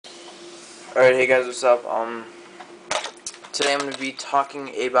Alright, hey guys, what's up? Today I'm going to be talking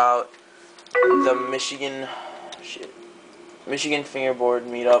about the Michigan Fingerboard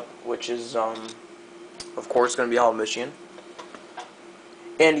Meetup, which is, of course, going to be held in Michigan.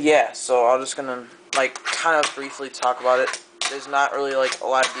 And yeah, so I'm just going to, kind of briefly talk about it. There's not really, a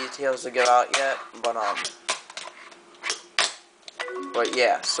lot of details to get out yet, but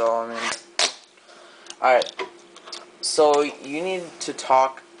yeah, so, alright. So, you need to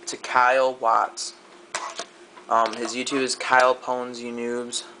talk to Kyle Watts. His YouTube is Kyle Pones You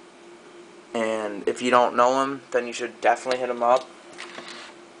Noobs. And if you don't know him, then you should definitely hit him up.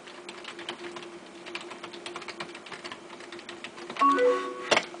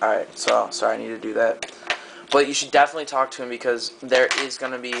 Alright, so, sorry I need to do that. But you should definitely talk to him because there is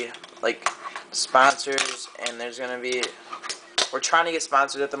going to be, sponsors, and there's going to be... We're trying to get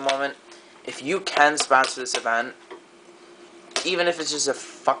sponsored at the moment. If you can sponsor this event, even if it's just a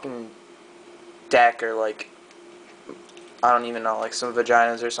fucking deck or, I don't even know, some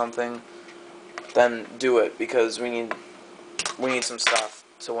vaginas or something, then do it, because we need some stuff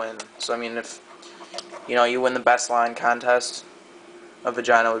to win. So, if, you win the best line contest, a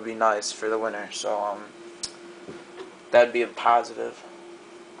vagina would be nice for the winner. So, that'd be a positive.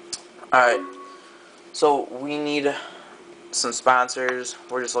 Alright, so we need some sponsors.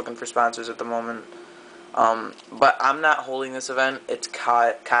 We're just looking for sponsors at the moment. But I'm not holding this event. It's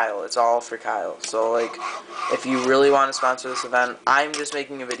Kyle. It's all for Kyle. So, if you really want to sponsor this event, I'm just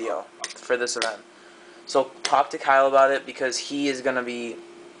making a video for this event. So, talk to Kyle about it because he is going to be,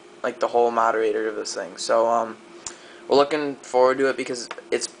 the whole moderator of this thing. So, we're looking forward to it because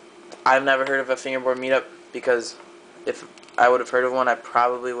I've never heard of a fingerboard meetup, because if I would have heard of one, I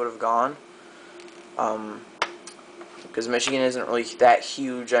probably would have gone. Because Michigan isn't really that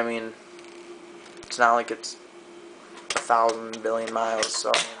huge. It's not like it's 1,000 billion miles,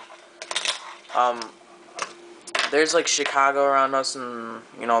 so, there's, Chicago around us and,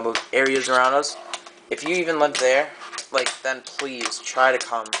 those areas around us. If you even live there, then please try to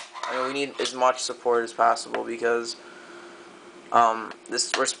come. We need as much support as possible because,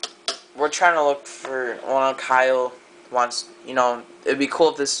 we're trying to look for, Kyle wants, it'd be cool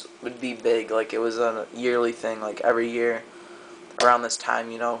if this would be big, it was a yearly thing, every year around this time,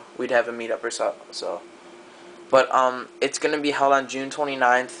 we'd have a meetup or so. But, it's going to be held on June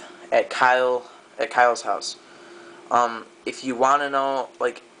 29th at Kyle's house. If you want to know,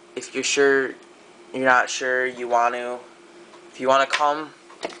 if you're not sure, if you want to come,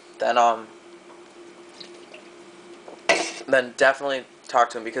 then definitely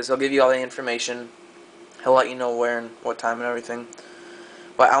talk to him, because he'll give you all the information. He'll let you know where and what time and everything.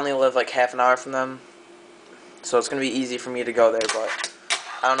 But I only live half an hour from them, so it's going to be easy for me to go there, but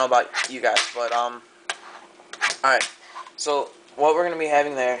I don't know about you guys, but, alright, so what we're going to be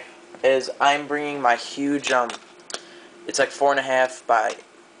having there is I'm bringing my huge, it's 4.5 by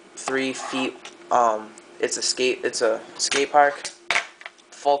 3 feet, it's a skate park,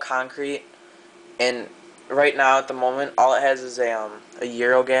 full concrete, and right now at the moment, all it has is a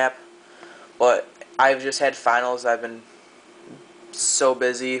Euro gap, but I've just had finals. I've been so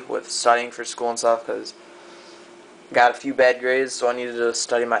busy with studying for school and stuff, because got a few bad grades, so I needed to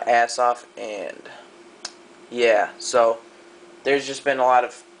study my ass off, and yeah, so there's just been a lot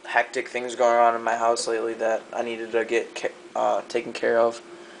of hectic things going on in my house lately that I needed to get taken care of.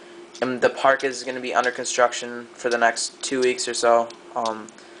 And the park is going to be under construction for the next 2 weeks or so.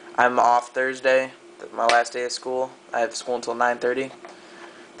 I'm off Thursday, my last day of school. I have school until 9:30.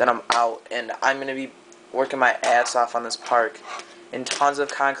 Then I'm out, and I'm going to be working my ass off on this park. And tons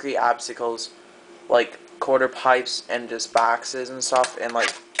of concrete obstacles, quarter pipes and just boxes and stuff, and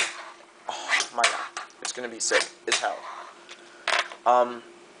oh my god, it's going to be sick as hell.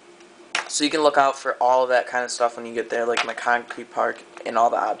 So you can look out for all of that kind of stuff when you get there, my concrete park and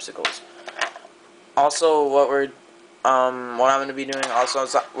all the obstacles. Also, what I'm going to be doing also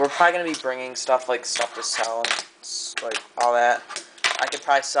is we're probably going to be bringing stuff stuff to sell, all that. I could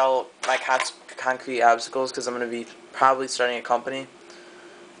probably sell my concrete obstacles because I'm going to be probably starting a company,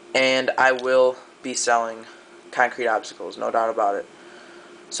 and I will be selling concrete obstacles, no doubt about it.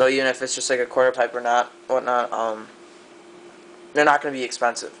 So even if it's just a quarter pipe or whatnot, they're not going to be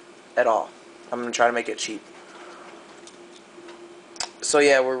expensive at all. I'm going to try to make it cheap. So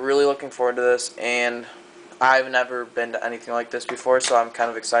yeah, we're really looking forward to this, and I've never been to anything like this before, so I'm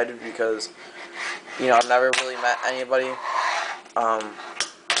kind of excited because, I've never really met anybody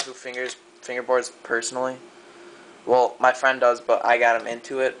who fingerboards personally. Well, my friend does, but I got him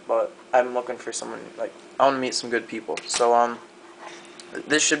into it, but I'm looking for someone, I want to meet some good people. So,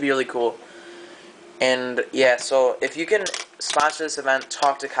 this should be really cool. And, yeah, so if you can sponsor this event,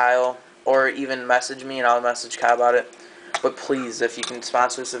 talk to Kyle. or even message me and I'll message Kyle about it. But please, if you can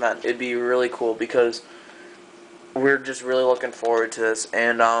sponsor this event, it'd be really cool because we're just really looking forward to this,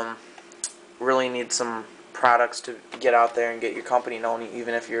 and really need some products to get out there and get your company known,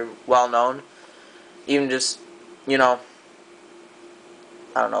 even if you're well known. Even just, you know,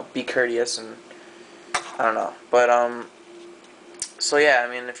 I don't know, be courteous, and I don't know. But so yeah, I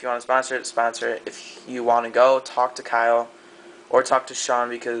mean, if you want to sponsor it. If you want to go, talk to Kyle or talk to Sean,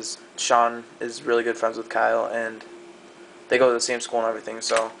 because Sean is really good friends with Kyle and they go to the same school and everything,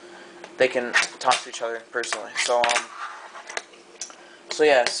 so they can talk to each other personally. So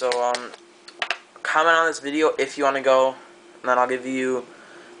yeah, comment on this video if you want to go, and then I'll give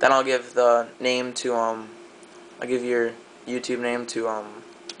the name to I'll give your YouTube name to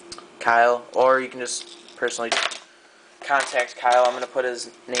Kyle, or you can just personally contact Kyle. I'm gonna put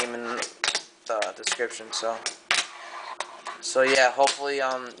his name in the description. So yeah, hopefully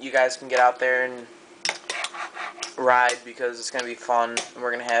you guys can get out there and ride, because it's gonna be fun, and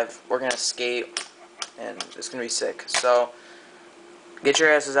we're gonna skate, and it's gonna be sick. So get your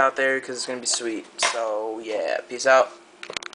asses out there, because it's gonna be sweet. So yeah, peace out.